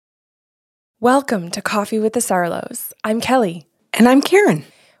Welcome to Coffee with the Sarlos. I'm Kelly. And I'm Karen.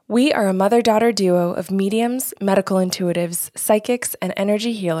 We are a mother-daughter duo of mediums, medical intuitives, psychics, and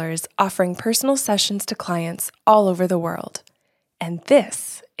energy healers offering personal sessions to clients all over the world. And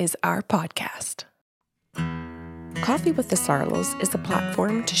this is our podcast. Coffee with the Sarlos is a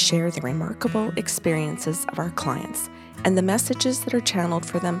platform to share the remarkable experiences of our clients and the messages that are channeled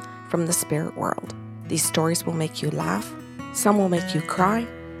for them from the spirit world. These stories will make you laugh, some will make you cry,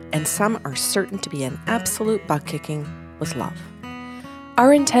 and some are certain to be an absolute butt-kicking with love.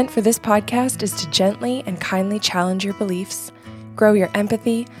 Our intent for this podcast is to gently and kindly challenge your beliefs, grow your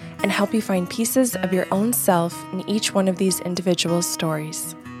empathy, and help you find pieces of your own self in each one of these individual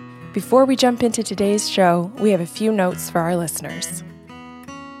stories. Before we jump into today's show, we have a few notes for our listeners.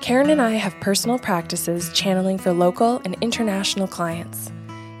 Karen and I have personal practices channeling for local and international clients.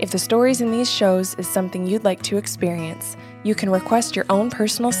 If the stories in these shows is something you'd like to experience, you can request your own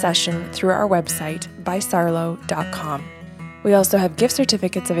personal session through our website, bysarlo.com. We also have gift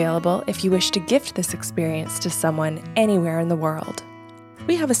certificates available if you wish to gift this experience to someone anywhere in the world.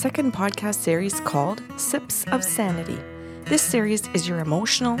 We have a second podcast series called Sips of Sanity. This series is your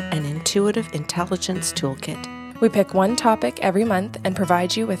emotional and intuitive intelligence toolkit. We pick one topic every month and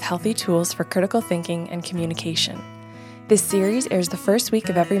provide you with healthy tools for critical thinking and communication. This series airs the first week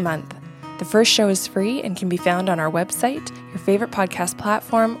of every month. The first show is free and can be found on our website, your favorite podcast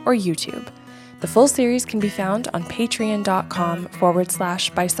platform, or YouTube. The full series can be found on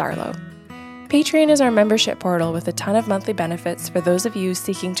patreon.com/bysarlo. Patreon is our membership portal with a ton of monthly benefits for those of you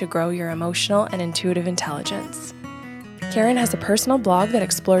seeking to grow your emotional and intuitive intelligence. Karen has a personal blog that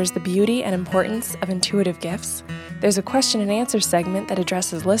explores the beauty and importance of intuitive gifts. There's a question and answer segment that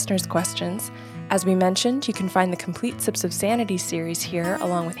addresses listeners' questions. As we mentioned, you can find the complete Sips of Sanity series here,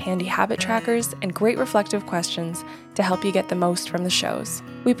 along with handy habit trackers and great reflective questions to help you get the most from the shows.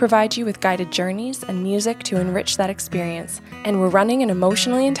 We provide you with guided journeys and music to enrich that experience, and we're running an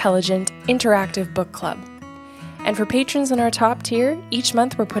emotionally intelligent, interactive book club. And for patrons in our top tier, each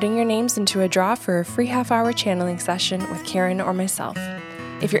month we're putting your names into a draw for a free half-hour channeling session with Karen or myself.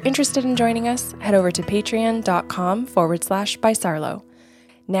 If you're interested in joining us, head over to patreon.com/bysarlo.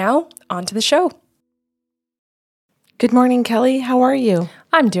 Now, on to the show. Good morning, Kelly. How are you?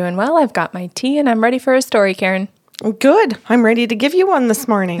 I'm doing well. I've got my tea and I'm ready for a story, Karen. Good. I'm ready to give you one this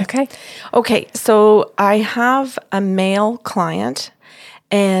morning. Okay, so I have a male client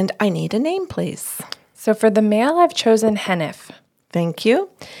and I need a name, please. So for the male, I've chosen Henif. Thank you.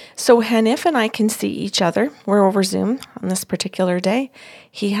 So Henif and I can see each other. We're over Zoom on this particular day.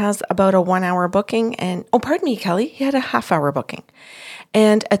 He has about a 1 hour booking and, Kelly, he had a half-hour booking.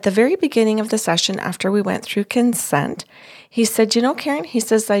 And at the very beginning of the session, after we went through consent, he said, you know, Karen, he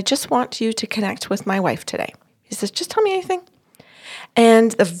says, I just want you to connect with my wife today. He says, just tell me anything.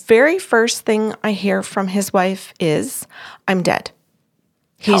 And the very first thing I hear from his wife is, I'm dead.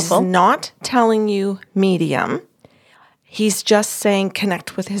 He's Helpful. Not telling you medium. He's just saying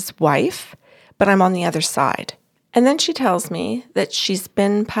connect with his wife, but I'm on the other side. And then she tells me that she's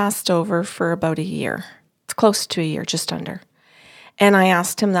been passed over for about a year. It's close to a year, just under. And I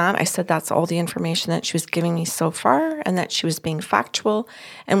asked him that. I said, that's all the information that she was giving me so far and that she was being factual.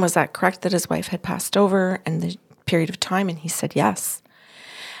 And was that correct that his wife had passed over and the period of time? And he said, yes.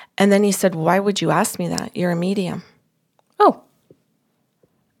 And then he said, why would you ask me that? You're a medium. Oh.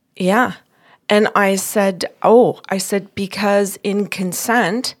 Yeah. And I said, because in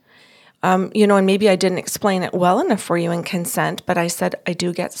consent, and maybe I didn't explain it well enough for you in consent, but I said, I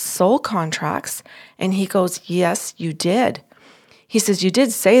do get soul contracts. And he goes, yes, you did. He says, you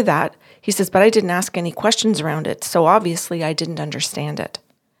did say that. He says, but I didn't ask any questions around it. So obviously I didn't understand it.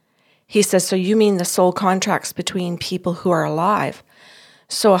 He says, so you mean the soul contracts between people who are alive?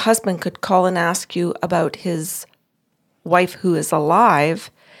 So a husband could call and ask you about his wife who is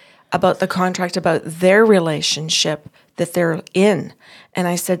alive, about the contract, about their relationship that they're in. And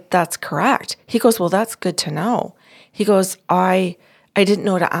I said, that's correct. He goes, well, that's good to know. He goes, I didn't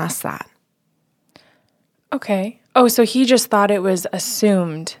know to ask that. Okay. Oh, so he just thought it was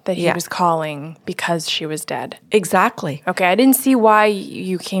assumed that he was calling because she was dead. Exactly. Okay, I didn't see why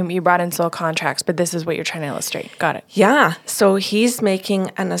you brought in soul contracts, but this is what you're trying to illustrate. Got it. Yeah. So he's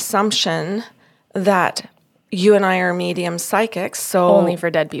making an assumption that you and I are medium psychics. So Only for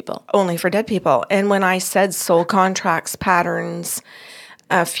dead people. Only for dead people. And when I said soul contracts, patterns,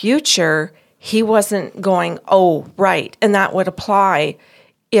 future, he wasn't going, oh, right. And that would apply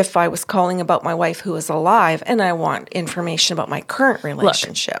if I was calling about my wife who is alive and I want information about my current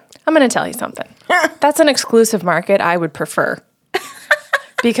relationship. Look, I'm going to tell you something. That's an exclusive market I would prefer.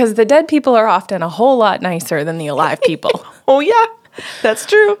 Because the dead people are often a whole lot nicer than the alive people. Oh, yeah. That's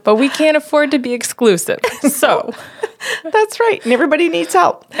true. But we can't afford to be exclusive. So That's right. And everybody needs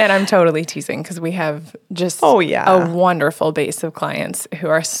help. And I'm totally teasing because we have just a wonderful base of clients who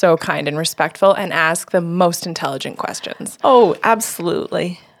are so kind and respectful and ask the most intelligent questions. Oh,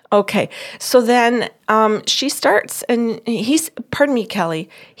 absolutely. Okay. So then she starts and pardon me, Kelly,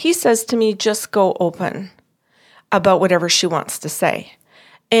 he says to me, just go open about whatever she wants to say.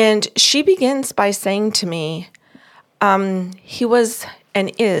 And she begins by saying to me, he was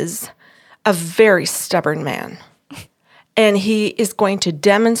and is a very stubborn man. And he is going to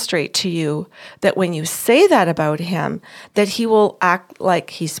demonstrate to you that when you say that about him, that he will act like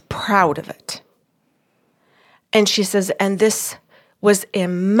he's proud of it. And she says, and this was a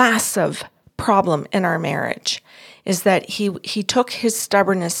massive problem in our marriage, is that he took his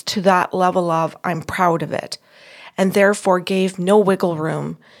stubbornness to that level of, I'm proud of it, and therefore gave no wiggle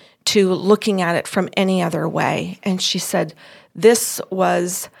room to looking at it from any other way. And she said, this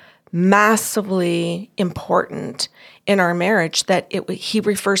was massively important in our marriage, that he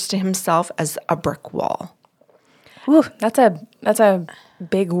refers to himself as a brick wall. Ooh, that's a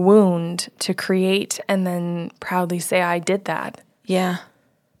big wound to create and then proudly say, I did that. Yeah.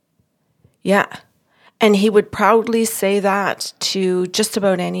 Yeah. And he would proudly say that to just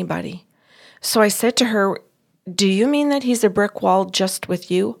about anybody. So I said to her, do you mean that he's a brick wall just with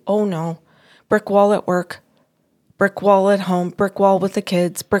you? Oh, no. Brick wall at work, brick wall at home, brick wall with the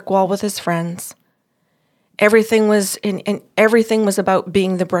kids, brick wall with his friends. Everything was everything was about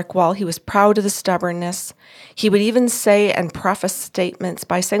being the brick wall. He was proud of the stubbornness. He would even say and preface statements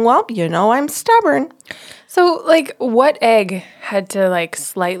by saying, well, I'm stubborn. So, what egg had to,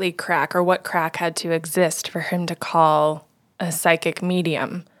 slightly crack, or what crack had to exist for him to call a psychic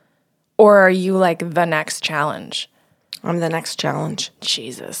medium? Or are you, the next challenge? I'm the next challenge.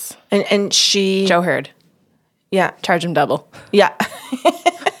 Jesus. And she... Joe Heard. Yeah. Charge him double. Yeah.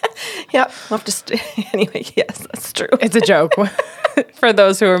 Yeah, we'll have to anyway, yes, that's true. It's a joke for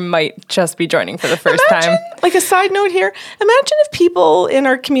those who might just be joining for the first time. Like a side note here, imagine if people in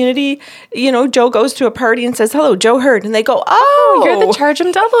our community, Joe goes to a party and says, hello, Joe Heard, and they go, oh, you're the Charge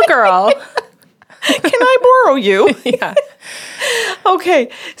him double girl. Can I borrow you? Yeah.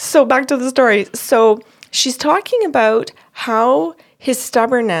 Okay, so back to the story. So she's talking about how his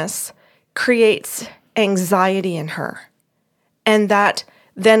stubbornness creates anxiety in her, and that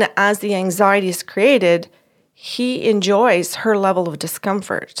then as the anxiety is created, he enjoys her level of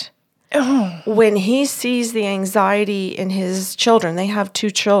discomfort. Oh. When he sees the anxiety in his children, they have 2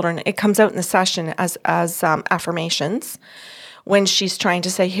 children, it comes out in the session as affirmations. When she's trying to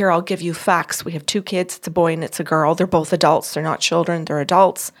say, here, I'll give you facts. We have 2 kids, it's a boy and it's a girl. They're both adults. They're not children, they're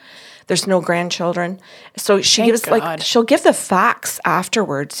adults. There's no grandchildren. So she gives she'll give the facts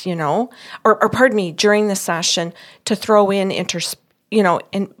afterwards, or pardon me, during the session to throw in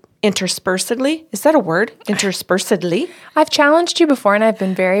interspersedly. Is that a word? Interspersedly? I've challenged you before and I've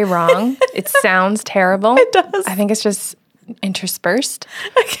been very wrong. It sounds terrible. It does. I think it's just interspersed.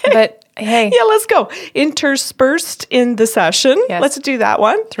 Okay. But hey. Yeah, let's go. Interspersed in the session. Yes. Let's do that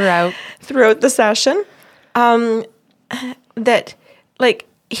one. Throughout the session. That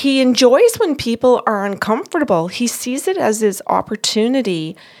he enjoys when people are uncomfortable. He sees it as his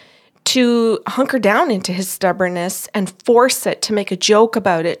opportunity to hunker down into his stubbornness and force it, to make a joke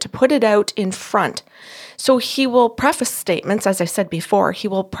about it, to put it out in front. So he will preface statements, as I said before, he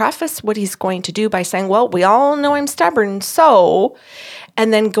will preface what he's going to do by saying, well, we all know I'm stubborn, so,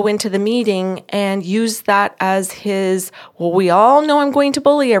 and then go into the meeting and use that as his, well, we all know I'm going to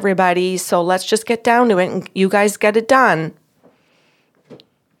bully everybody, so let's just get down to it and you guys get it done.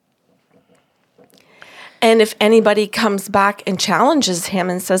 And if anybody comes back and challenges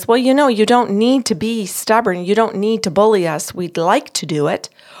him and says, well, you don't need to be stubborn. You don't need to bully us. We'd like to do it.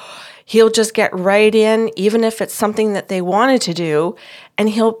 He'll just get right in, even if it's something that they wanted to do, and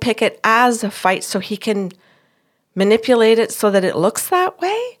he'll pick it as a fight so he can manipulate it so that it looks that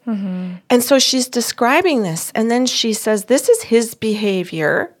way. Mm-hmm. And so she's describing this. And then she says, this is his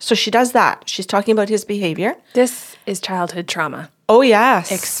behavior. So she does that. She's talking about his behavior. This is childhood trauma. Oh,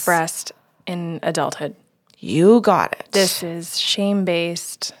 yes. Expressed in adulthood. You got it. This is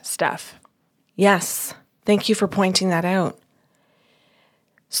shame-based stuff. Yes. Thank you for pointing that out.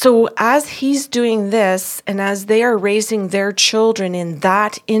 So as he's doing this, and as they are raising their children in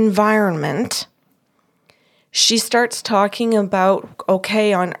that environment, she starts talking about,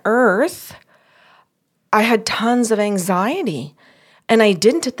 okay, on earth, I had tons of anxiety. And I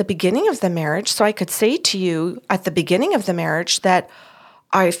didn't at the beginning of the marriage. So I could say to you at the beginning of the marriage that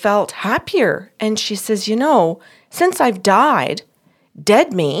I felt happier. And she says, since I've died,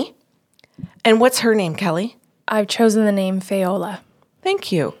 dead me, and what's her name, Kelly? I've chosen the name Fayola.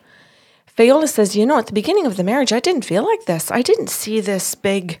 Thank you. Fayola says, at the beginning of the marriage, I didn't feel like this. I didn't see this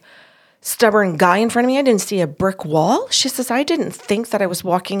big, stubborn guy in front of me. I didn't see a brick wall. She says, I didn't think that I was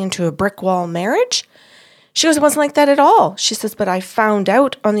walking into a brick wall marriage. She goes, it wasn't like that at all. She says, but I found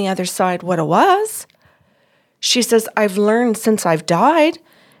out on the other side what it was. She says, I've learned since I've died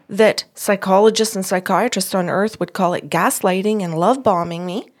that psychologists and psychiatrists on earth would call it gaslighting and love bombing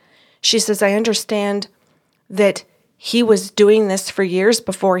me. She says, I understand that he was doing this for years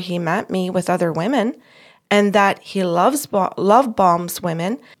before he met me with other women, and that he love bombs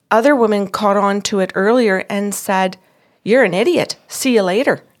women. Other women caught on to it earlier and said, you're an idiot. See you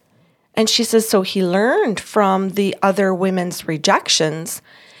later. And she says, so he learned from the other women's rejections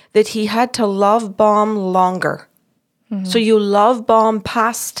that he had to love bomb longer. Mm-hmm. So you love bomb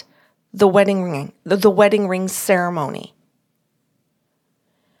past the wedding ring ceremony.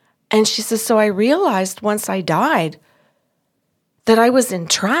 And she says, so I realized once I died that I was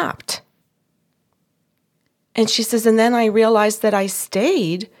entrapped. And she says, and then I realized that I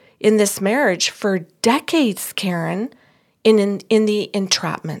stayed in this marriage for decades, Karen, in the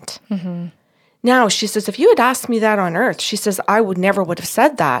entrapment. Mm-hmm. Now, she says, if you had asked me that on earth, she says, I would have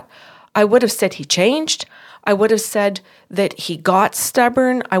said that. I would have said he changed. I would have said that he got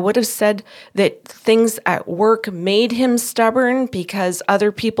stubborn. I would have said that things at work made him stubborn because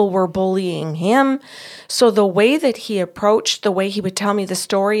other people were bullying him. So the way that he approached, the way he would tell me the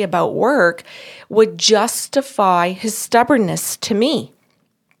story about work would justify his stubbornnness to me.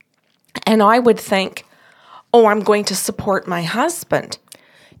 And I would think, oh, I'm going to support my husband.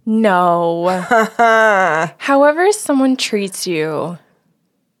 No. However someone treats you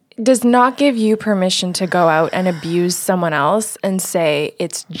does not give you permission to go out and abuse someone else and say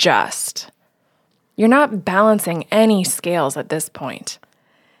it's just. You're not balancing any scales at this point.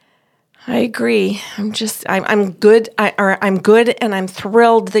 I agree. I'm good. I'm good, and I'm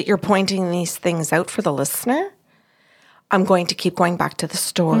thrilled that you're pointing these things out for the listener. I'm going to keep going back to the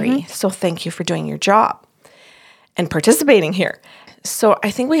story. Mm-hmm. So thank you for doing your job and participating here. So I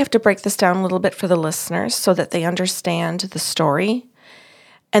think we have to break this down a little bit for the listeners so that they understand the story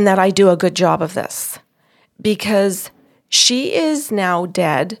and that I do a good job of this. Because she is now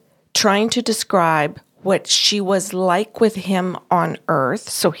dead, trying to describe what she was like with him on earth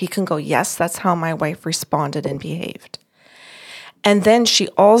so he can go, yes, that's how my wife responded and behaved. And then she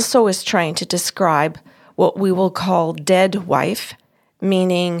also is trying to describe what we will call dead wife,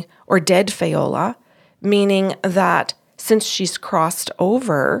 meaning, or dead Fayola, meaning that since she's crossed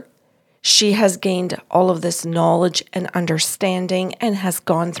over, she has gained all of this knowledge and understanding and has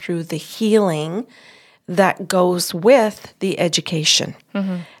gone through the healing that goes with the education,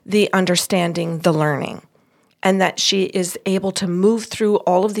 the understanding, the learning, and that she is able to move through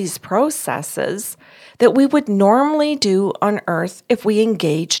all of these processes that we would normally do on earth if we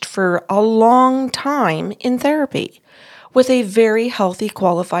engaged for a long time in therapy with a very healthy,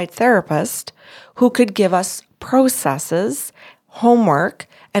 qualified therapist who could give us processes, homework,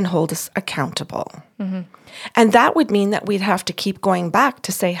 and hold us accountable. Mm-hmm. And that would mean that we'd have to keep going back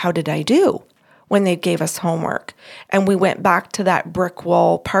to say, how did I do when they gave us homework? And we went back to that brick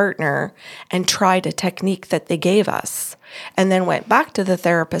wall partner and tried a technique that they gave us. And then went back to the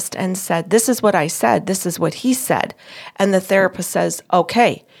therapist and said, this is what I said, this is what he said. And the therapist says,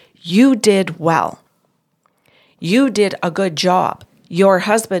 okay, you did well. You did a good job. Your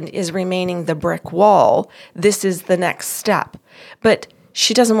husband is remaining the brick wall. This is the next step. But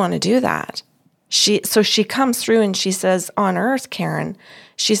she doesn't want to do that. So she comes through and she says, on earth, Karen,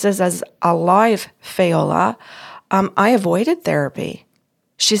 she says, as a live Fayola, I avoided therapy.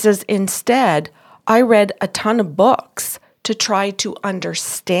 She says, instead, I read a ton of books to try to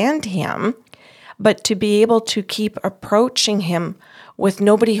understand him, but to be able to keep approaching him with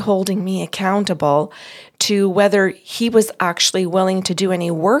nobody holding me accountable to whether he was actually willing to do any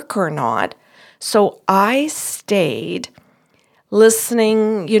work or not. So I stayed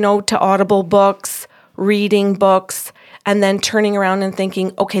listening, to Audible books, reading books, and then turning around and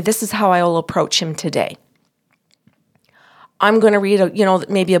thinking, okay, this is how I will approach him today. I'm going to read,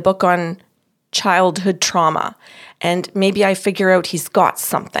 maybe a book on childhood trauma, and maybe I figure out he's got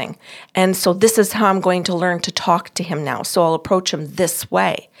something. And so this is how I'm going to learn to talk to him now. So I'll approach him this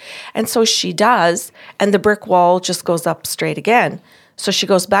way. And so she does, and the brick wall just goes up straight again. So she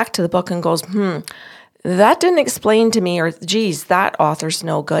goes back to the book and goes, that didn't explain to me, or geez, that author's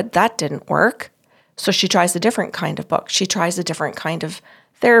no good. That didn't work. So she tries a different kind of book. She tries a different kind of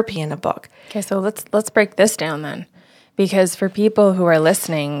therapy in a book. Okay, so let's break this down then. Because for people who are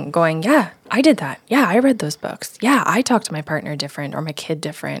listening, going, yeah, I did that. Yeah, I read those books. Yeah, I talked to my partner different or my kid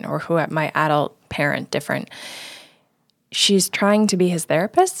different or my adult parent different. She's trying to be his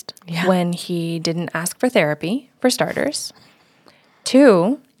therapist when he didn't ask for therapy, for starters.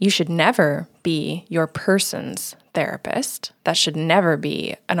 2, you should never be your person's therapist. That should never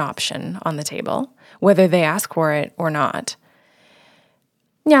be an option on the table, whether they ask for it or not.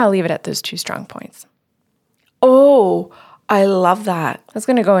 Yeah, I'll leave it at those 2 strong points. Oh, I love that. I was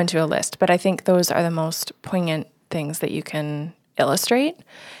going to go into a list, but I think those are the most poignant things that you can illustrate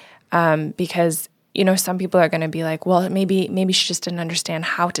because, some people are going to be like, well, maybe she just didn't understand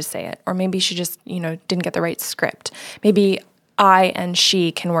how to say it, or maybe she just, didn't get the right script. Maybe I and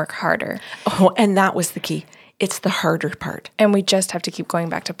she can work harder. Oh, and that was the key. It's the harder part. And we just have to keep going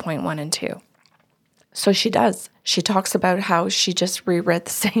back to point 1 and 2. So she does. She talks about how she just reread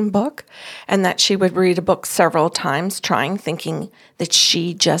the same book and that she would read a book several times thinking that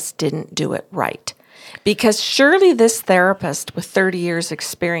she just didn't do it right. Because surely this therapist with 30 years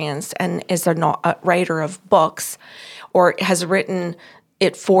experience and is a writer of books or has written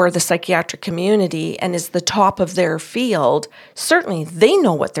it for the psychiatric community and is the top of their field, certainly they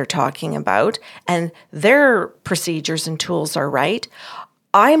know what they're talking about and their procedures and tools are right.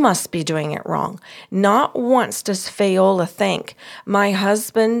 I must be doing it wrong. Not once does Fayola think, my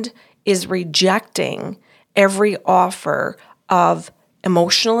husband is rejecting every offer of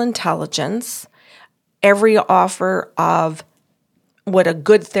emotional intelligence, every offer of what a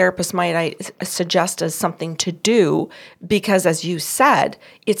good therapist might suggest as something to do, because as you said,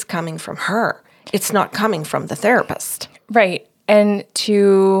 it's coming from her. It's not coming from the therapist. Right. And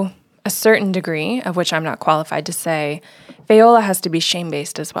to a certain degree, of which I'm not qualified to say, Fayola has to be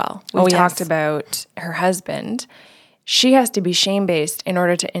shame-based as well. We talked about her husband. She has to be shame-based in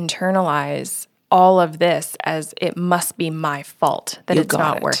order to internalize all of this as it must be my fault that it's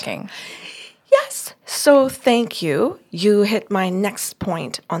not working. Yes. So thank you. You hit my next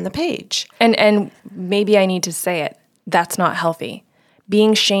point on the page. And maybe I need to say it. That's not healthy.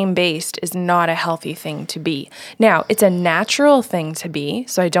 Being shame-based is not a healthy thing to be. Now, it's a natural thing to be,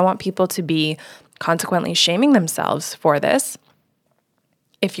 so I don't want people to be consequently shaming themselves for this.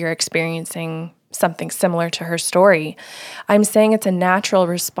 If you're experiencing something similar to her story, I'm saying it's a natural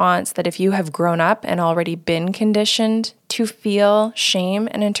response that if you have grown up and already been conditioned to feel shame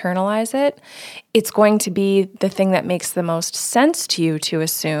and internalize it, it's going to be the thing that makes the most sense to you to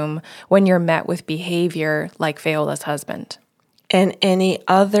assume when you're met with behavior like Fayola's husband. And any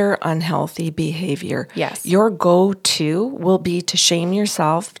other unhealthy behavior. Yes. Your go-to will be to shame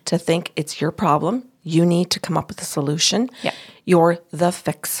yourself, to think it's your problem. You need to come up with a solution. Yeah. You're the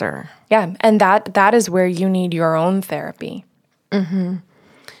fixer. Yeah, and that is where you need your own therapy. Mm-hmm.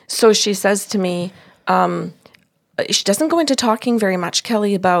 So she says to me, she doesn't go into talking very much,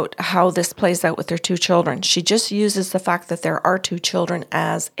 Kelly, about how this plays out with their 2 children. She just uses the fact that there are 2 children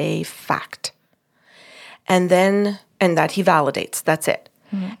as a fact. And that he validates. That's it.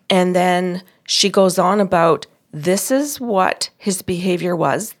 Mm-hmm. And then she goes on about, this is what his behavior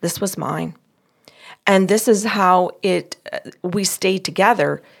was. This was mine. And this is how we stayed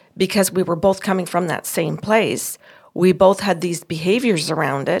together because we were both coming from that same place. We both had these behaviors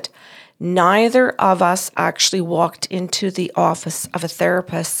around it. Neither of us actually walked into the office of a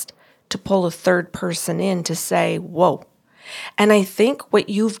therapist to pull a third person in to say, whoa. And I think what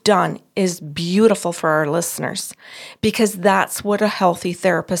you've done is beautiful for our listeners because that's what a healthy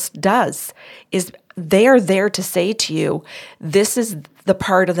therapist does, is they are there to say to you, this is the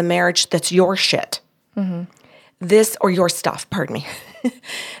part of the marriage that's your shit. Mm-hmm. This, or your stuff, pardon me,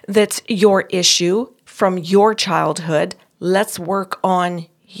 that's your issue from your childhood. Let's work on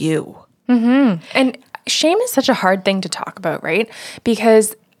you. Mm-hmm. And shame is such a hard thing to talk about, right?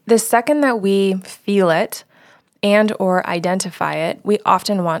 Because the second that we feel it and or identify it, we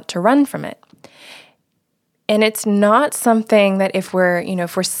often want to run from it. And it's not something that if we're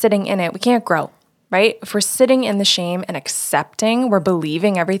sitting in it, we can't grow, right? If we're sitting in the shame and accepting, we're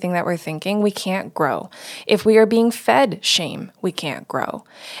believing everything that we're thinking, we can't grow. If we are being fed shame, we can't grow.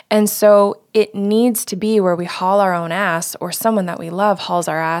 And so it needs to be where we haul our own ass, or someone that we love hauls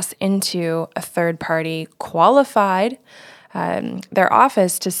our ass into a third party qualified, their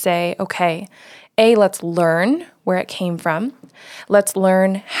office to say, okay, let's learn where it came from. Let's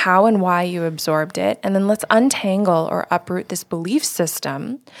learn how and why you absorbed it. And then let's untangle or uproot this belief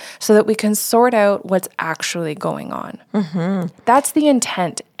system so that we can sort out what's actually going on. Mm-hmm. That's the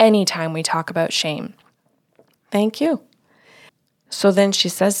intent anytime we talk about shame. Thank you. So then she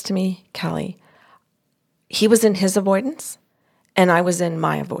says to me, Kelly, he was in his avoidance and I was in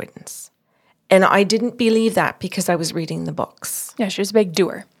my avoidance. And I didn't believe that because I was reading the books. Yeah, she was a big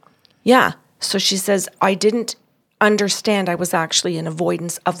doer. Yeah. So she says, I didn't understand I was actually in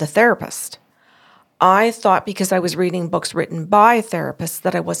avoidance of the therapist. I thought because I was reading books written by therapists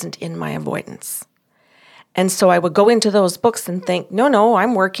that I wasn't in my avoidance. And so I would go into those books and think, no,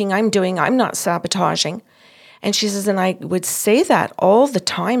 I'm working, I'm doing, I'm not sabotaging. And she says, and I would say that all the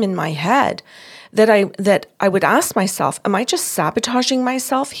time in my head, that I would ask myself, am I just sabotaging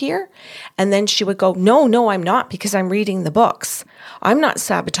myself here? And then she would go, no, I'm not, because I'm reading the books. I'm not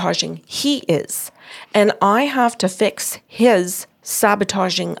sabotaging, he is. And I have to fix his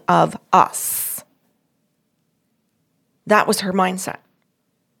sabotaging of us. That was her mindset.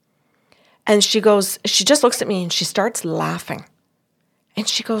 And she just looks at me and she starts laughing. And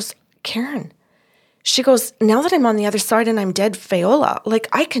she goes, Karen, she goes, now that I'm on the other side and I'm dead Fayola, like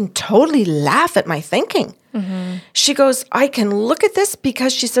I can totally laugh at my thinking. Mm-hmm. She goes, I can look at this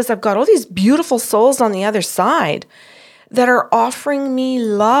because she says, I've got all these beautiful souls on the other side that are offering me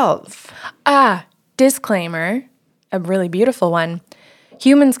love. Disclaimer, a really beautiful one.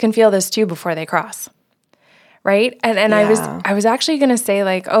 Humans can feel this too before they cross. Right? And yeah. I was actually going to say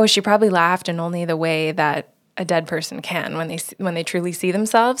like, oh, she probably laughed in only the way that a dead person can when they truly see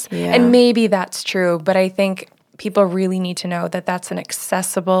themselves. Yeah. And maybe that's true, but I think people really need to know that that's an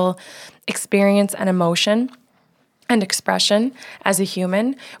accessible experience and emotion and expression as a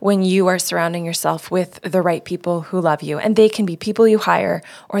human when you are surrounding yourself with the right people who love you. And they can be people you hire,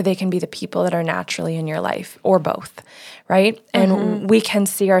 or they can be the people that are naturally in your life, or both, right? Mm-hmm. And we can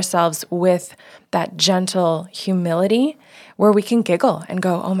see ourselves with that gentle humility where we can giggle and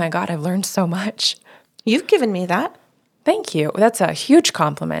go, oh my God, I've learned so much. You've given me that. Thank you. That's a huge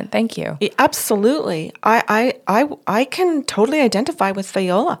compliment. Thank you. Absolutely. I can totally identify with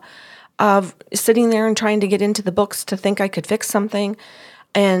Fayola of sitting there and trying to get into the books to think I could fix something,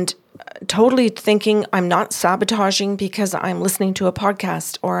 and totally thinking I'm not sabotaging because I'm listening to a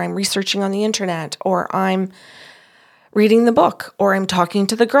podcast, or I'm researching on the internet, or I'm reading the book, or I'm talking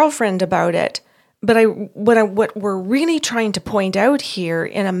to the girlfriend about it. But what we're really trying to point out here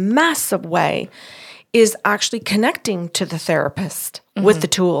in a massive way is actually connecting to the therapist mm-hmm. with the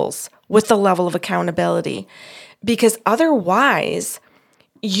tools, with the level of accountability, because otherwise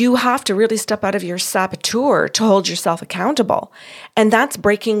you have to really step out of your saboteur to hold yourself accountable. And that's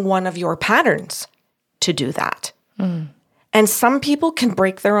breaking one of your patterns to do that. Mm. And some people can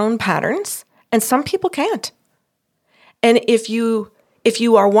break their own patterns and some people can't. And if you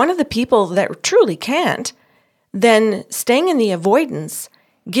are one of the people that truly can't, then staying in the avoidance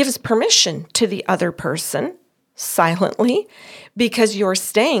gives permission to the other person silently, because you're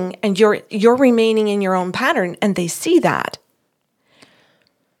staying and you're remaining in your own pattern, and they see that.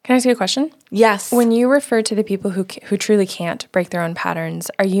 Can I ask you a question? Yes. When you refer to the people who truly can't break their own patterns,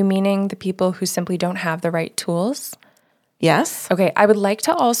 are you meaning the people who simply don't have the right tools? Yes. Okay. I would like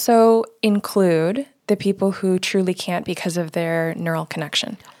to also include the people who truly can't because of their neural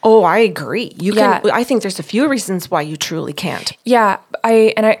connection. Oh, I agree. I think there's a few reasons why you truly can't. Yeah,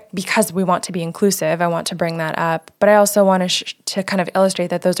 I because we want to be inclusive, I want to bring that up, but I also want to kind of illustrate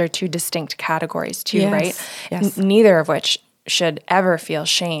that those are two distinct categories too, yes. Right? Yes. Neither of which should ever feel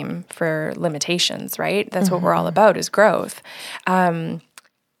shame for limitations, right? That's mm-hmm. what we're all about, is growth.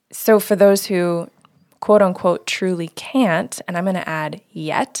 So for those who quote unquote truly can't, and I'm going to add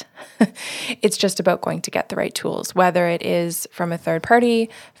yet, it's just about going to get the right tools, whether it is from a third party,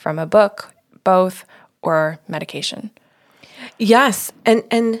 from a book, both, or medication. Yes.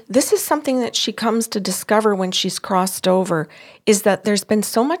 And this is something that she comes to discover when she's crossed over, is that there's been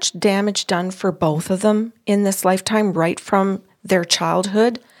so much damage done for both of them in this lifetime, right from their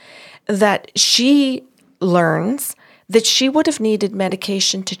childhood, that she learns that she would have needed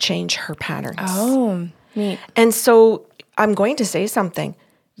medication to change her patterns. Oh, neat. And so I'm going to say something.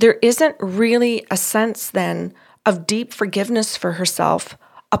 There isn't really a sense then of deep forgiveness for herself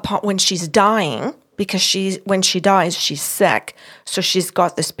upon when she's dying, because when she dies, she's sick. So she's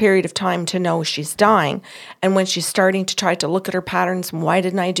got this period of time to know she's dying. And when she's starting to try to look at her patterns, and why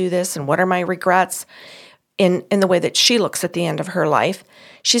didn't I do this? And what are my regrets? In the way that she looks at the end of her life,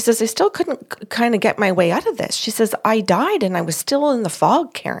 she says, I still couldn't kind of get my way out of this. She says, I died and I was still in the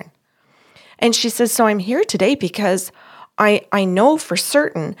fog, Karen. And she says, so I'm here today because I know for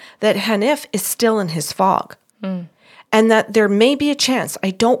certain that Hanif is still in his fog. Mm. And that there may be a chance.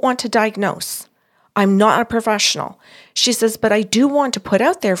 I don't want to diagnose. I'm not a professional. She says, but I do want to put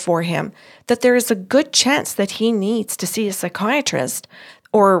out there for him that there is a good chance that he needs to see a psychiatrist,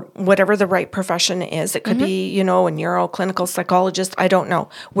 or whatever the right profession is. It could mm-hmm. be, a neuroclinical psychologist. I don't know.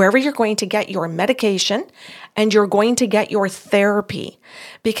 Wherever you're going to get your medication and you're going to get your therapy,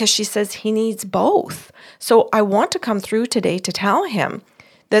 because she says he needs both. So I want to come through today to tell him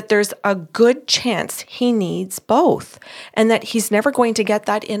that there's a good chance he needs both, and that he's never going to get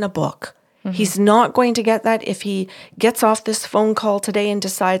that in a book. He's not going to get that if he gets off this phone call today and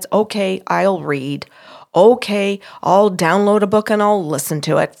decides, okay, I'll read. Okay, I'll download a book and I'll listen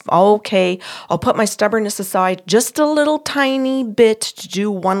to it. Okay, I'll put my stubbornness aside just a little tiny bit to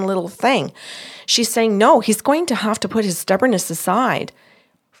do one little thing. She's saying, no, he's going to have to put his stubbornness aside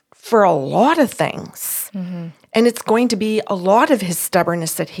for a lot of things. And it's going to be a lot of his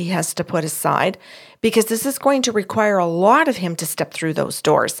stubbornness that he has to put aside, because this is going to require a lot of him to step through those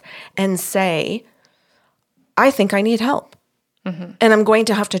doors and say, I think I need help. And I'm going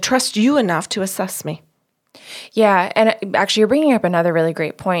to have to trust you enough to assess me. Yeah, and actually you're bringing up another really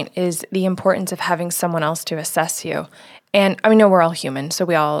great point, is the importance of having someone else to assess you. And I know we're all human, so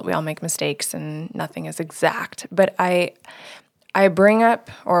we all make mistakes and nothing is exact. But I bring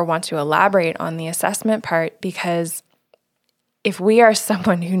up or want to elaborate on the assessment part, because if we are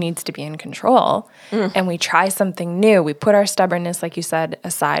someone who needs to be in control and we try something new, we put our stubbornness, like you said,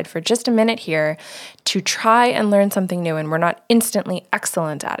 aside for just a minute here to try and learn something new, and we're not instantly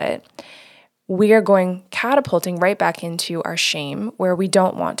excellent at it, we are going catapulting right back into our shame, where we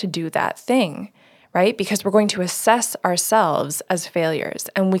don't want to do that thing, right? Because we're going to assess ourselves as failures,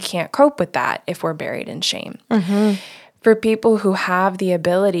 and we can't cope with that if we're buried in shame. For people who have the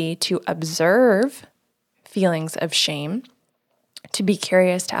ability to observe feelings of shame, to be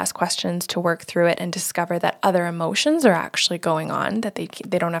curious, to ask questions, to work through it, and discover that other emotions are actually going on, that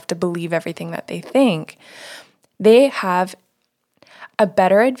they don't have to believe everything that they think, they have a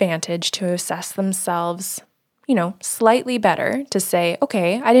better advantage to assess themselves, slightly better, to say,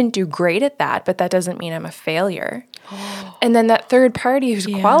 okay, I didn't do great at that, but that doesn't mean I'm a failure. And then that third party who's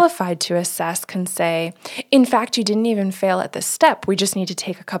qualified to assess can say, in fact, you didn't even fail at this step. We just need to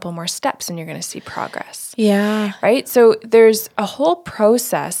take a couple more steps and you're going to see progress. Yeah. Right? So there's a whole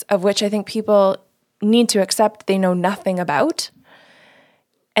process of which I think people need to accept they know nothing about.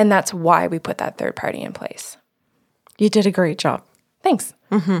 And that's why we put that third party in place. You did a great job. Thanks.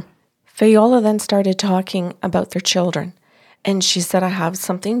 Fayola then started talking about their children. And she said, I have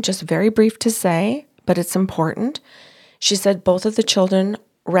something just very brief to say, but it's important. She said both of the children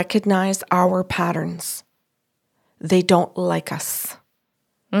recognize our patterns. They don't like us.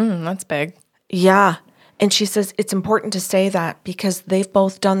 That's big. Yeah. And she says it's important to say that because they've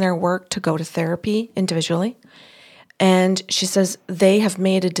both done their work to go to therapy individually. And she says they have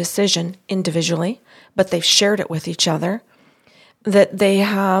made a decision individually, but they've shared it with each other, that they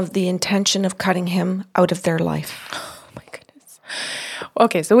have the intention of cutting him out of their life. Oh my goodness.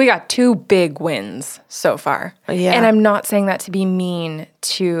 Okay, so we got two big wins so far. Yeah. And I'm not saying that to be mean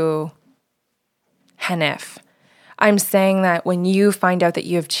to Hanif. I'm saying that when you find out that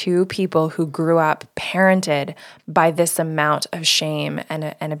you have two people who grew up parented by this amount of shame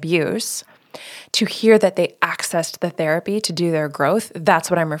and abuse, to hear that they accessed the therapy to do their growth, that's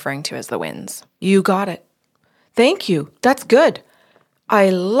what I'm referring to as the wins. You got it. Thank you. That's good. I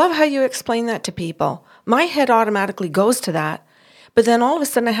love how you explain that to people. My head automatically goes to that. But then all of a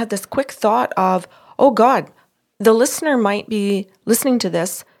sudden I had this quick thought of, oh God, the listener might be listening to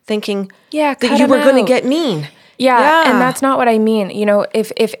this thinking that you were going to get mean. Yeah, and that's not what I mean.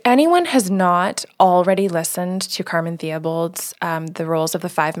 If anyone has not already listened to Carmen Theobald's the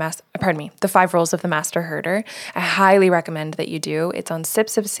Five Roles of the Master Herder, I highly recommend that you do. It's on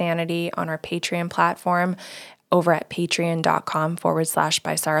Sips of Sanity on our Patreon platform over at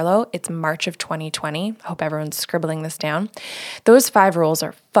patreon.com/BySarlo. It's March of 2020. I hope everyone's scribbling this down. Those 5 rules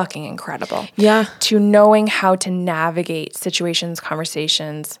are fucking incredible. Yeah. To knowing how to navigate situations,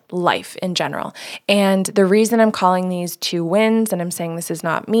 conversations, life in general. And the reason I'm calling these 2 wins, and I'm saying this is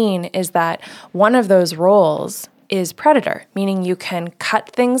not mean, is that one of those roles is predator, meaning you can cut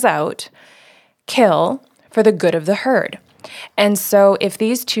things out, kill for the good of the herd. And so if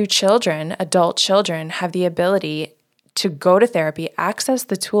these 2 children, adult children, have the ability to go to therapy, access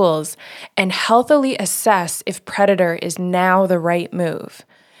the tools, and healthily assess if predator is now the right move,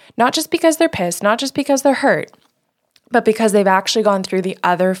 not just because they're pissed, not just because they're hurt, but because they've actually gone through the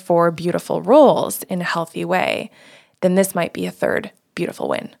other 4 beautiful roles in a healthy way, then this might be a third beautiful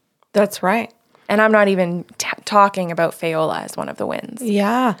win. That's right. And I'm not even talking about Fayola as one of the wins.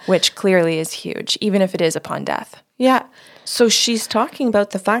 Yeah. Which clearly is huge, even if it is upon death. Yeah. So she's talking about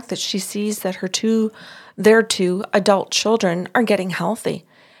the fact that she sees that their two adult children are getting healthy.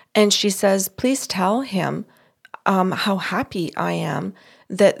 And she says, please tell him how happy I am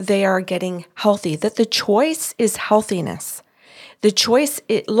that they are getting healthy, that the choice is healthiness. The choice,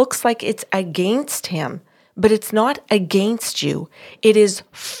 it looks like it's against him, but it's not against you. It is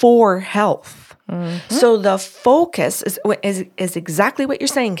for health. So the focus is exactly what you're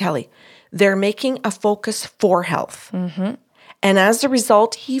saying, Kelly. They're making a focus for health. And as a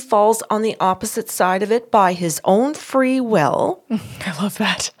result, he falls on the opposite side of it by his own free will. I love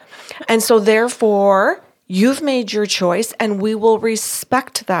that. And so therefore, you've made your choice and we will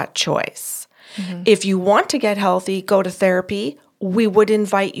respect that choice. If you want to get healthy, go to therapy, we would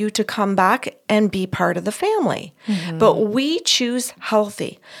invite you to come back and be part of the family. But we choose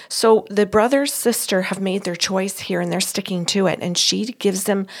healthy. So the brother, sister have made their choice here and they're sticking to it. And she gives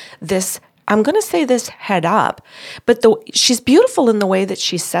them this, I'm going to say this head up, but she's beautiful in the way that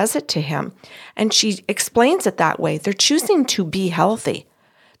she says it to him. And she explains it that way. They're choosing to be healthy.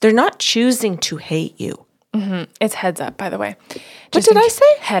 They're not choosing to hate you. It's heads up, by the way. What did I say?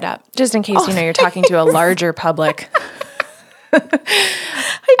 Head up. Just in case, you're talking to a larger public.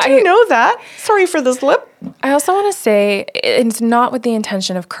 I didn't know that. Sorry for the slip. I also want to say it's not with the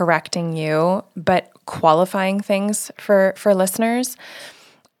intention of correcting you, but qualifying things for listeners.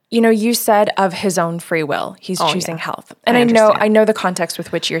 You said of his own free will, he's choosing health. And I know the context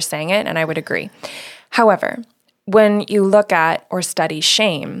with which you're saying it, and I would agree. However, when you look at or study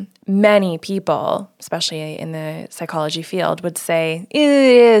shame, many people, especially in the psychology field, would say it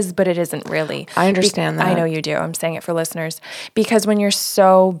is, but it isn't really. I understand that. I know you do. I'm saying it for listeners. Because when you're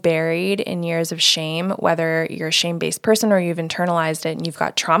so buried in years of shame, whether you're a shame-based person or you've internalized it and you've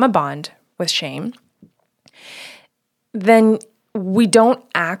got trauma bond with shame, then we don't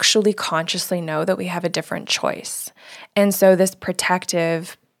actually consciously know that we have a different choice. And so this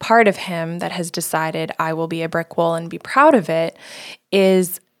protective part of him that has decided I will be a brick wall and be proud of it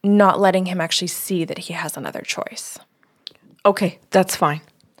is not letting him actually see that he has another choice. Okay, that's fine.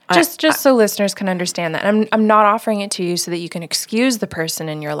 Just so listeners can understand that. I'm not offering it to you so that you can excuse the person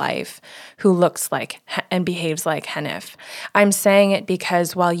in your life who looks like and behaves like Hanif. I'm saying it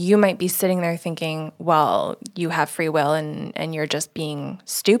because while you might be sitting there thinking, well, you have free will and you're just being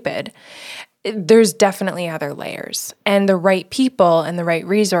stupid, there's definitely other layers. And the right people and the right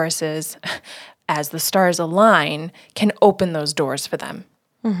resources, as the stars align, can open those doors for them.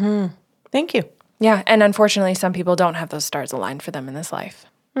 Thank you. Yeah, and unfortunately, some people don't have those stars aligned for them in this life.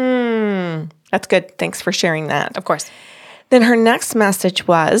 That's good. Thanks for sharing that. Of course. Then her next message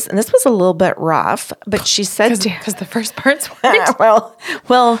was, and this was a little bit rough, but she said, because the first parts weren't.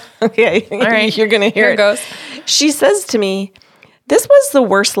 well, okay. All right. You're going to hear Here it goes. She says to me, this was the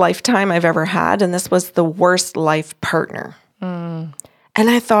worst lifetime I've ever had, and this was the worst life partner. And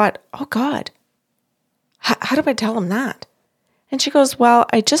I thought, oh God, how do I tell him that? And she goes, well,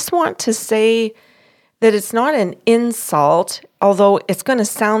 I just want to say that it's not an insult, although it's going to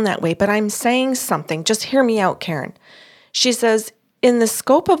sound that way, but I'm saying something. Just hear me out, Karen. She says, in the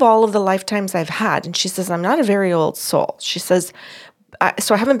scope of all of the lifetimes I've had, and she says, I'm not a very old soul. She says,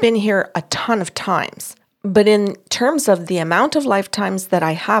 so I haven't been here a ton of times, but in terms of the amount of lifetimes that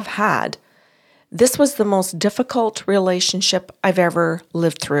I have had, this was the most difficult relationship I've ever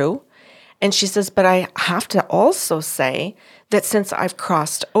lived through. And she says, but I have to also say that since I've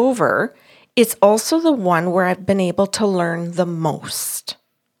crossed over, it's also the one where I've been able to learn the most,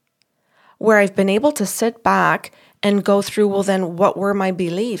 where I've been able to sit back and go through, well, then what were my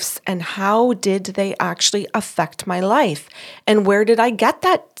beliefs and how did they actually affect my life? And where did I get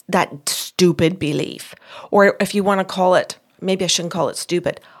that stupid belief? Or if you want to call it, maybe I shouldn't call it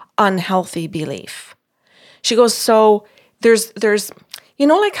stupid, unhealthy belief. She goes, so there's,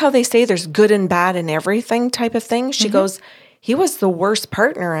 like how they say there's good and bad in everything type of thing. She goes, he was the worst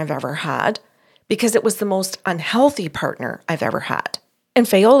partner I've ever had because it was the most unhealthy partner I've ever had. And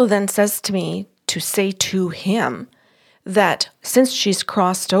Fayola then says to me to say to him that since she's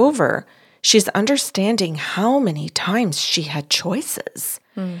crossed over, she's understanding how many times she had choices.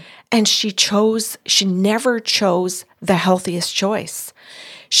 And she never chose the healthiest choice.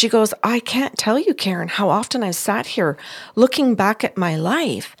 She goes, I can't tell you, Karen, how often I've sat here looking back at my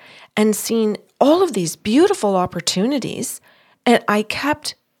life and seen all of these beautiful opportunities, and I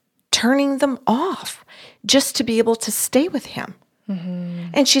kept turning them off just to be able to stay with him.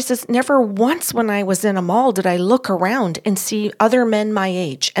 And she says, never once when I was in a mall did I look around and see other men my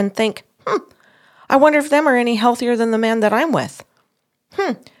age and think, I wonder if them are any healthier than the man that I'm with.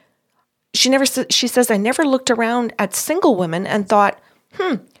 She says, I never looked around at single women and thought,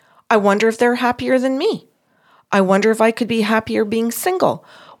 I wonder if they're happier than me. I wonder if I could be happier being single.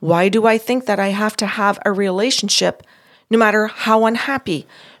 Why do I think that I have to have a relationship no matter how unhappy,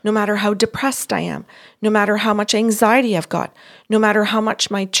 no matter how depressed I am, no matter how much anxiety I've got, no matter how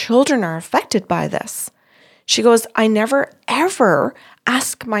much my children are affected by this? She goes, I never, ever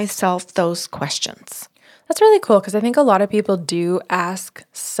ask myself those questions. That's really cool because I think a lot of people do ask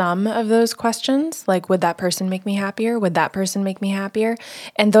some of those questions, like, would that person make me happier? Would that person make me happier?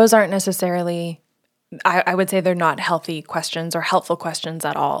 And those aren't necessarily, I would say they're not healthy questions or helpful questions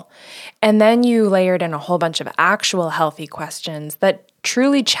at all. And then you layered in a whole bunch of actual healthy questions that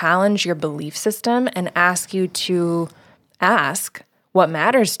truly challenge your belief system and ask you to ask what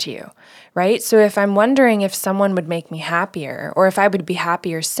matters to you, right? So if I'm wondering if someone would make me happier or if I would be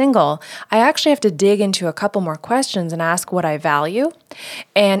happier single, I actually have to dig into a couple more questions and ask what I value.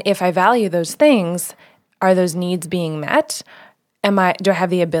 And if I value those things, are those needs being met? Do I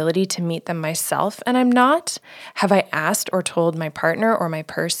have the ability to meet them myself and I'm not? Have I asked or told my partner or my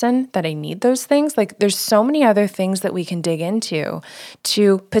person that I need those things? Like there's so many other things that we can dig into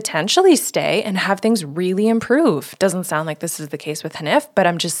to potentially stay and have things really improve. Doesn't sound like this is the case with Hanif, but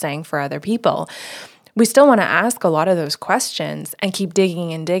I'm just saying for other people. We still want to ask a lot of those questions and keep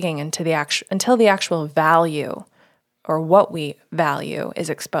digging and digging into until the actual value or what we value is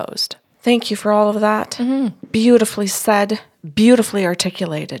exposed. Thank you for all of that. Mm-hmm. Beautifully said, beautifully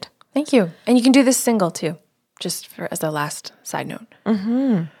articulated. Thank you. And you can do this single too, just as a last side note.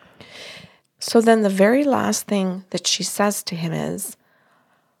 Mm-hmm. So then the very last thing that she says to him is,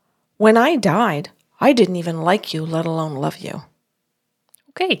 when I died, I didn't even like you, let alone love you.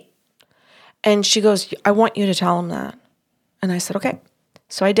 Okay. And she goes, I want you to tell him that. And I said, okay.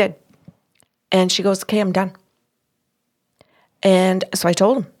 So I did. And she goes, okay, I'm done. And so I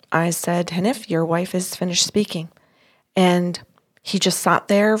told him. I said, Hanif, your wife is finished speaking. And he just sat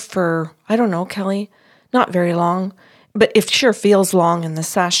there for, I don't know, Kelly, not very long, but it sure feels long in the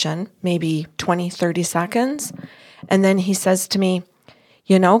session, maybe 20, 30 seconds. And then he says to me,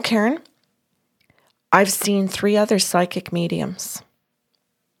 you know, Karen, I've seen 3 other psychic mediums.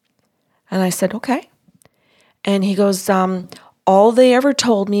 And I said, okay. And he goes, all they ever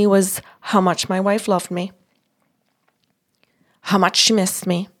told me was how much my wife loved me, how much she missed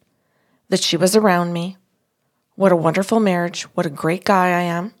me, that she was around me, what a wonderful marriage, what a great guy I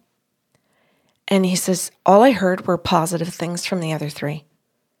am. And he says, all I heard were positive things from the other 3.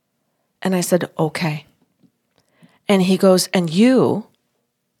 And I said, okay. And he goes, and you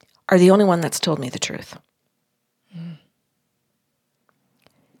are the only one that's told me the truth. Mm.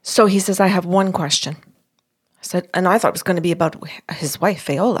 So he says, I have one question. I said, and I thought it was going to be about his wife,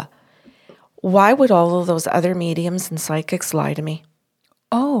 Viola. Why would all of those other mediums and psychics lie to me?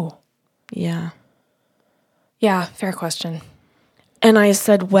 Oh. Yeah. Yeah, fair question. And I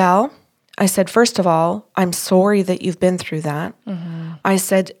said, first of all, I'm sorry that you've been through that. Mm-hmm. I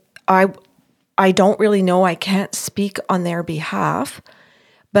said, I don't really know. I can't speak on their behalf.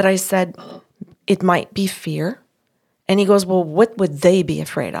 But I said, it might be fear. And he goes, well, what would they be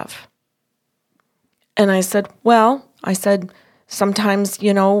afraid of? And I said, sometimes,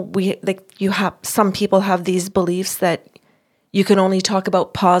 you know, some people have these beliefs that you can only talk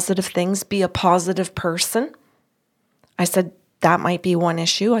about positive things, be a positive person. I said, that might be one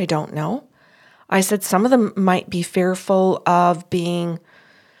issue. I don't know. I said, some of them might be fearful of being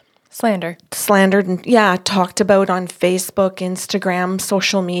slandered and talked about on Facebook, Instagram,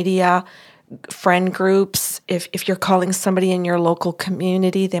 social media, friend groups. If you're calling somebody in your local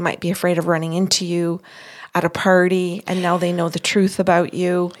community, they might be afraid of running into you at a party and now they know the truth about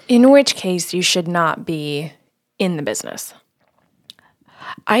you. In which case you should not be in the business.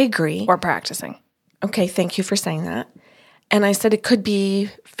 I agree. Or practicing. Okay, thank you for saying that. And I said it could be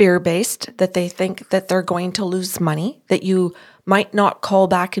fear-based, that they think that they're going to lose money, that you might not call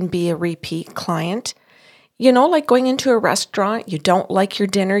back and be a repeat client. You know, like going into a restaurant, you don't like your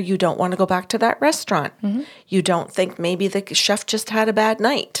dinner, you don't want to go back to that restaurant. Mm-hmm. You don't think maybe the chef just had a bad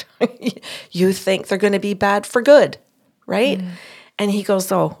night. You think they're going to be bad for good, right? Mm. And he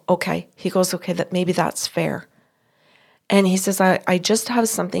goes, oh, okay. He goes, okay, that maybe that's fair. And he says, I just have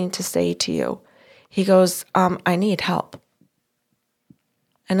something to say to you. He goes, I need help.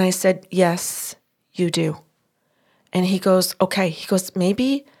 And I said, yes, you do. And he goes, okay. He goes,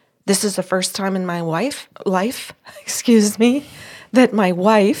 maybe this is the first time in my life, that my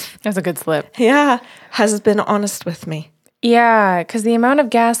wife... That's a good slip. Yeah, has been honest with me. Yeah, because the amount of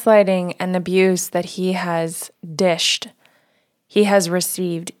gaslighting and abuse that he has dished, he has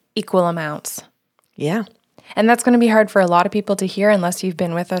received equal amounts. Yeah. And that's going to be hard for a lot of people to hear unless you've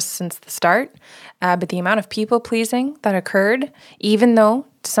been with us since the start. But the amount of people-pleasing that occurred, even though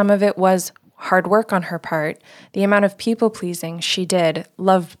some of it was hard work on her part, the amount of people-pleasing she did,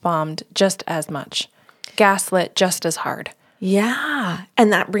 love-bombed just as much, gaslit just as hard. Yeah.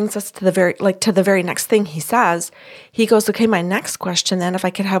 And that brings us to the very next thing he says. He goes, okay, my next question then, if I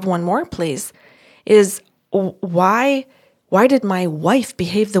could have one more, please, is why Why did my wife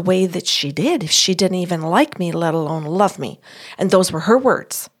behave the way that she did if she didn't even like me, let alone love me? And those were her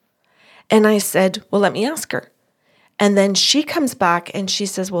words. And I said, well, let me ask her. And then she comes back and she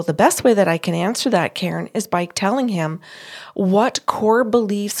says, well, the best way that I can answer that, Karen, is by telling him what core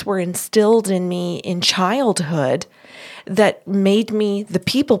beliefs were instilled in me in childhood that made me the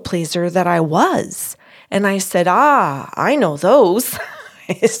people pleaser that I was. And I said, I know those.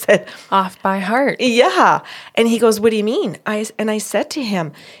 I said, off by heart. yeah. And he goes, what do you mean? I said to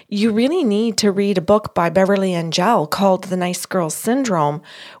him, you really need to read a book by Beverly Angell called The Nice Girl Syndrome,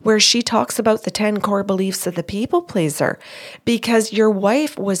 where she talks about the 10 core beliefs of the people pleaser, because your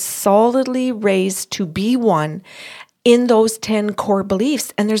wife was solidly raised to be one in those 10 core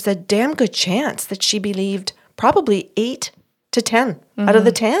beliefs. And there's a damn good chance that she believed probably 8 to 10 out of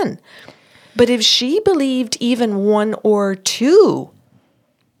the 10. But if she believed even 1 or 2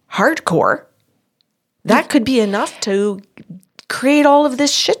 hardcore, that could be enough to create all of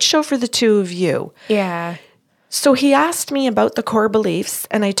this shit show for the two of you. Yeah. So he asked me about the core beliefs,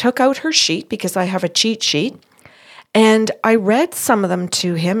 and I took out her sheet because I have a cheat sheet, and I read some of them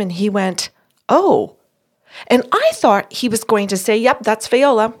to him, and he went, oh. And I thought he was going to say, yep, that's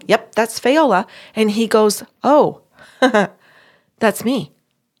Fayola. Yep, that's Fayola. And he goes, oh, that's me.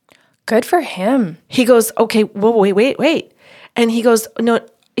 Good for him. He goes, okay, well, wait. And he goes, no,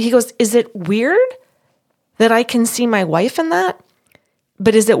 he goes, is it weird that I can see my wife in that?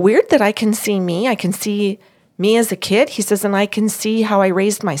 But is it weird that I can see me? I can see me as a kid. He says, and I can see how I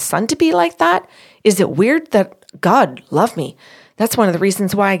raised my son to be like that. Is it weird that God loved me? That's one of the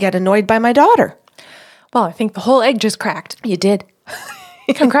reasons why I get annoyed by my daughter. Well, I think the whole egg just cracked. You did.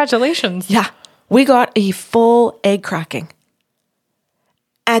 Congratulations. Yeah. We got a full egg cracking.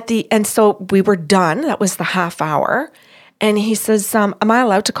 And so we were done. That was the half hour. And he says, am I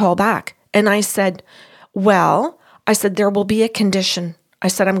allowed to call back? And I said, well, there will be a condition. I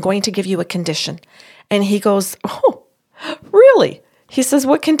said, I'm going to give you a condition. And he goes, oh, really? He says,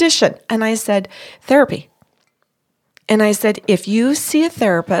 what condition? And I said, therapy. And I said, if you see a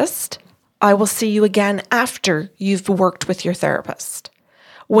therapist, I will see you again after you've worked with your therapist.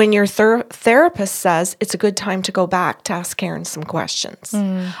 When your therapist says it's a good time to go back to ask Karen some questions,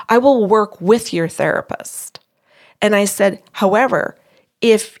 I will work with your therapist. And I said, however,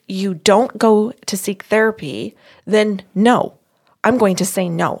 if you don't go to seek therapy, then no, I'm going to say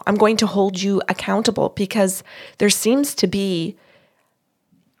no. I'm going to hold you accountable because there seems to be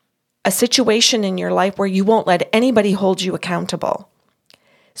a situation in your life where you won't let anybody hold you accountable.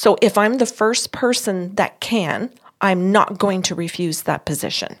 So if I'm the first person that can, I'm not going to refuse that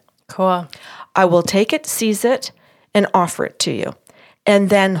position. Cool. I will take it, seize it, and offer it to you. And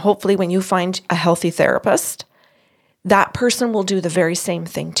then hopefully when you find a healthy therapist, that person will do the very same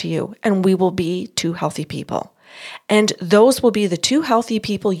thing to you, and we will be 2 healthy people. And those will be the 2 healthy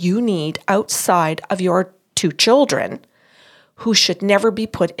people you need outside of your 2 children who should never be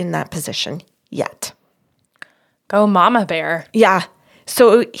put in that position yet. Go Mama Bear. Yeah.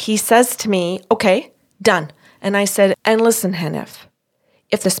 So he says to me, okay, done. And I said, and listen, Hanif,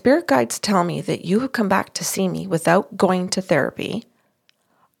 if the spirit guides tell me that you have come back to see me without going to therapy,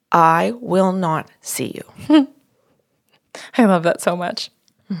 I will not see you. I love that so much.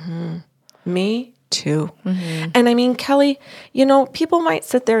 Mm-hmm. Me too. Mm-hmm. And I mean, Kelly, people might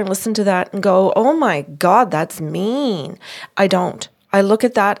sit there and listen to that and go, oh my God, that's mean. I don't. I look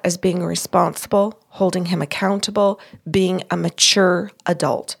at that as being responsible, holding him accountable, being a mature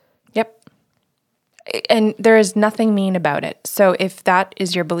adult. Yep. And there is nothing mean about it. So if that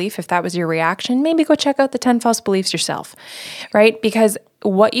is your belief, if that was your reaction, maybe go check out the 10 false beliefs yourself, right? Because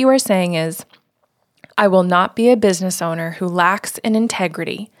what you are saying is, I will not be a business owner who lacks in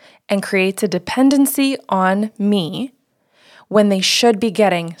integrity and creates a dependency on me when they should be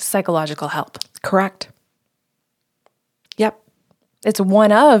getting psychological help. Correct. Yep. It's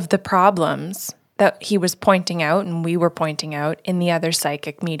one of the problems that he was pointing out and we were pointing out in the other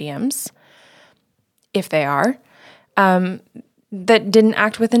psychic mediums, if they are, that didn't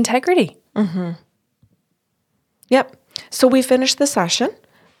act with integrity. Mm-hmm. Yep. So we finished the session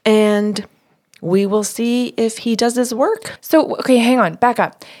and we will see if he does his work. So, okay, hang on, back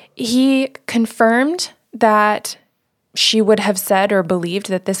up. He confirmed that she would have said or believed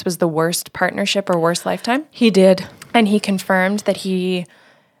that this was the worst partnership or worst lifetime? He did. And he confirmed that he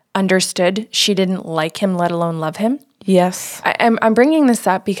understood she didn't like him, let alone love him? Yes. I'm bringing this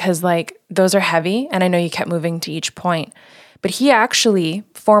up because, those are heavy, and I know you kept moving to each point. But he actually,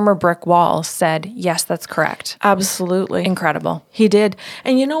 former brick wall, said, yes, that's correct. Absolutely. Incredible. He did.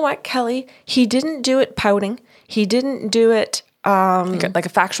 And you know what, Kelly? He didn't do it pouting. He didn't do it like a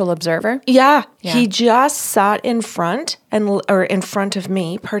factual observer. Yeah, he just sat in front in front of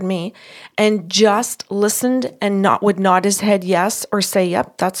me, pardon me, and just listened and would nod his head yes or say,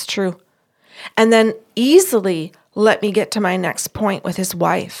 yep, that's true. And then easily let me get to my next point with his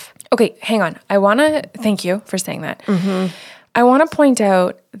wife. Okay, hang on. I want to thank you for saying that. I want to point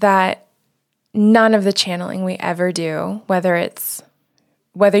out that none of the channeling we ever do,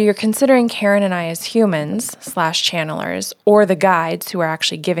 whether you're considering Karen and I as humans / channelers or the guides who are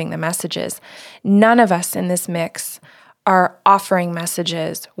actually giving the messages, none of us in this mix are offering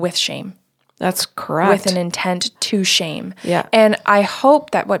messages with shame. That's correct. With an intent to shame. Yeah. And I hope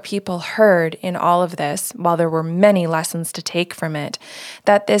that what people heard in all of this, while there were many lessons to take from it,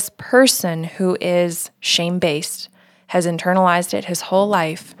 that this person who is shame-based, has internalized it his whole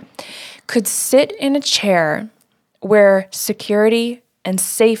life, could sit in a chair where security and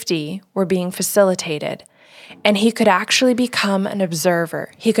safety were being facilitated, and he could actually become an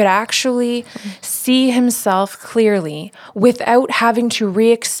observer. He could actually see himself clearly without having to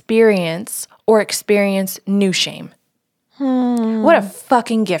re-experience or experience new shame. What a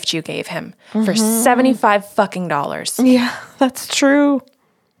fucking gift you gave him for $75 fucking dollars. Yeah, that's true.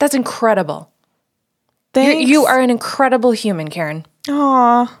 That's incredible. Thanks. You are an incredible human, Karen.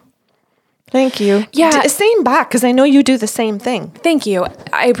 Aw. Thank you. Yeah. Same back, because I know you do the same thing. Thank you.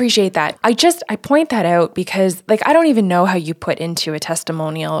 I appreciate that. I point that out because I don't even know how you put into a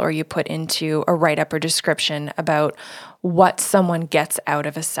testimonial or you put into a write-up or description about what someone gets out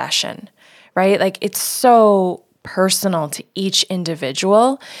of a session, right? It's so personal to each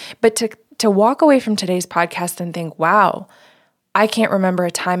individual, but to walk away from today's podcast and think, wow, I can't remember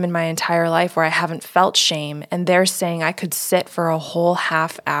a time in my entire life where I haven't felt shame, and they're saying I could sit for a whole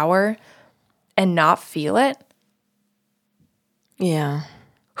half hour and not feel it? Yeah.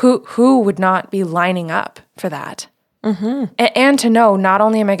 Who would not be lining up for that? And to know not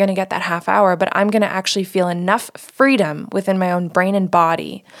only am I going to get that half hour, but I'm going to actually feel enough freedom within my own brain and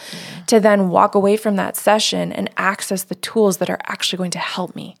body to then walk away from that session and access the tools that are actually going to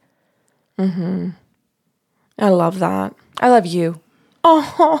help me. I love that. I love you.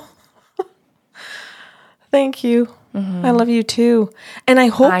 Oh, thank you. I love you too. And I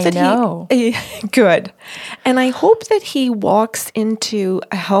hope good. And I hope that he walks into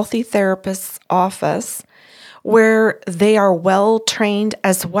a healthy therapist's office where they are well trained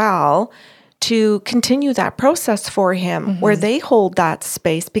as well to continue that process for him, where they hold that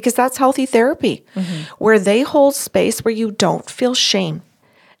space, because that's healthy therapy, where they hold space where you don't feel shame.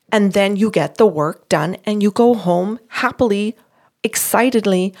 And then you get the work done and you go home happily,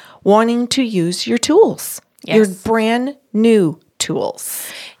 excitedly, wanting to use your tools. Yes. Your brand new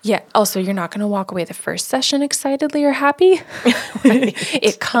tools. Yeah. Also, you're not going to walk away the first session excitedly or happy.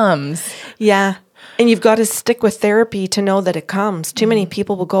 It comes. Yeah. And you've got to stick with therapy to know that it comes. Too many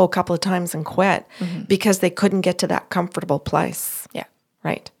people will go a couple of times and quit because they couldn't get to that comfortable place. Yeah.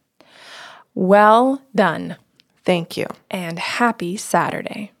 Right. Well done. Thank you. And happy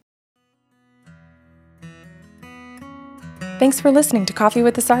Saturday. Thanks for listening to Coffee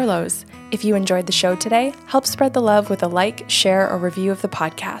with the Sarlos. If you enjoyed the show today, help spread the love with a like, share, or review of the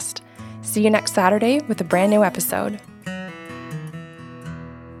podcast. See you next Saturday with a brand new episode.